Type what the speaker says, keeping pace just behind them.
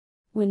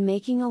When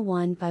making a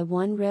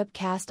 1x1 rib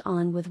cast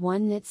on with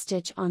 1 knit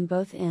stitch on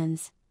both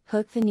ends,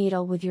 hook the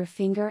needle with your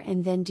finger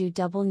and then do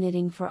double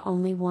knitting for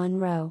only 1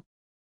 row.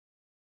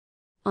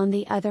 On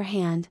the other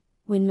hand,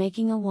 when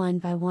making a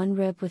 1x1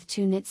 rib with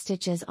 2 knit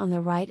stitches on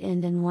the right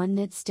end and 1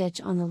 knit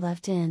stitch on the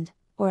left end,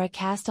 or a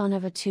cast on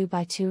of a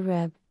 2x2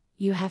 rib,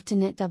 you have to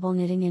knit double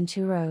knitting in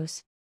 2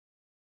 rows.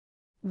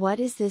 What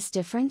is this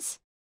difference?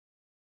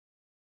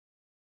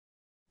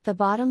 The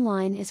bottom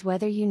line is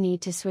whether you need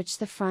to switch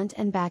the front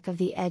and back of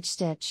the edge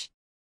stitch.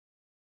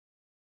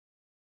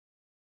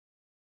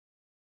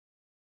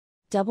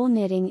 Double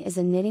knitting is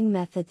a knitting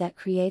method that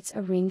creates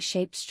a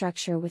ring-shaped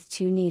structure with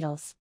 2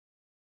 needles.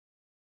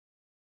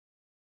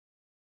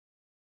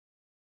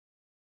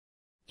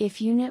 If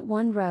you knit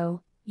 1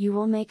 row, you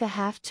will make a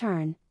half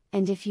turn,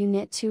 and if you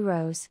knit 2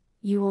 rows,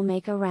 you will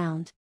make a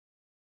round.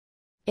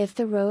 If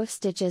the row of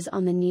stitches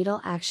on the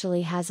needle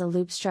actually has a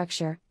loop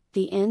structure,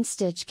 the end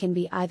stitch can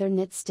be either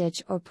knit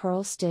stitch or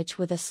purl stitch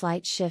with a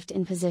slight shift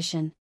in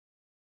position.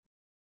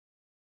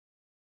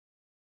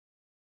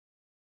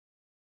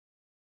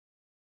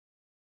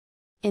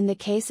 In the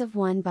case of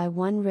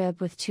 1x1 rib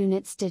with 2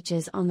 knit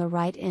stitches on the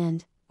right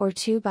end, or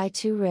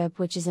 2x2 rib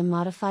which is a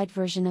modified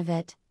version of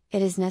it,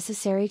 it is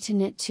necessary to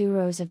knit 2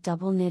 rows of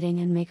double knitting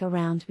and make a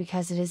round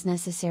because it is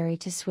necessary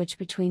to switch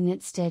between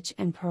knit stitch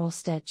and purl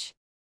stitch.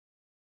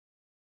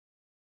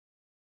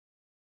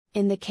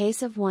 In the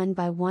case of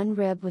 1x1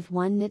 rib with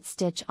 1 knit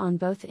stitch on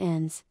both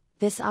ends,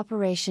 this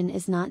operation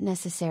is not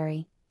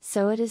necessary,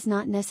 so it is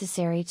not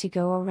necessary to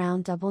go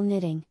around double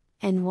knitting,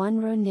 and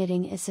 1 row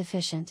knitting is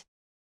sufficient.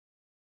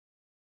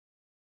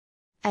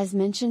 As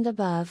mentioned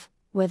above,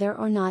 whether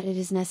or not it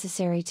is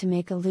necessary to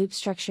make a loop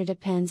structure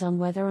depends on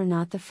whether or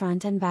not the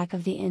front and back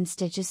of the end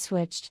stitch is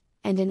switched,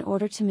 and in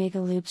order to make a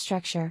loop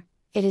structure,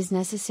 it is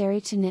necessary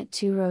to knit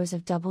 2 rows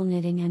of double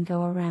knitting and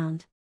go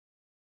around.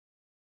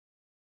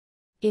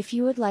 If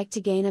you would like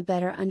to gain a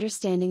better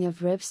understanding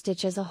of rib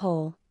stitch as a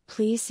whole,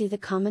 please see the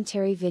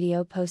commentary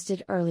video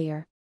posted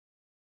earlier.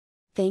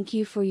 Thank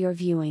you for your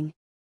viewing.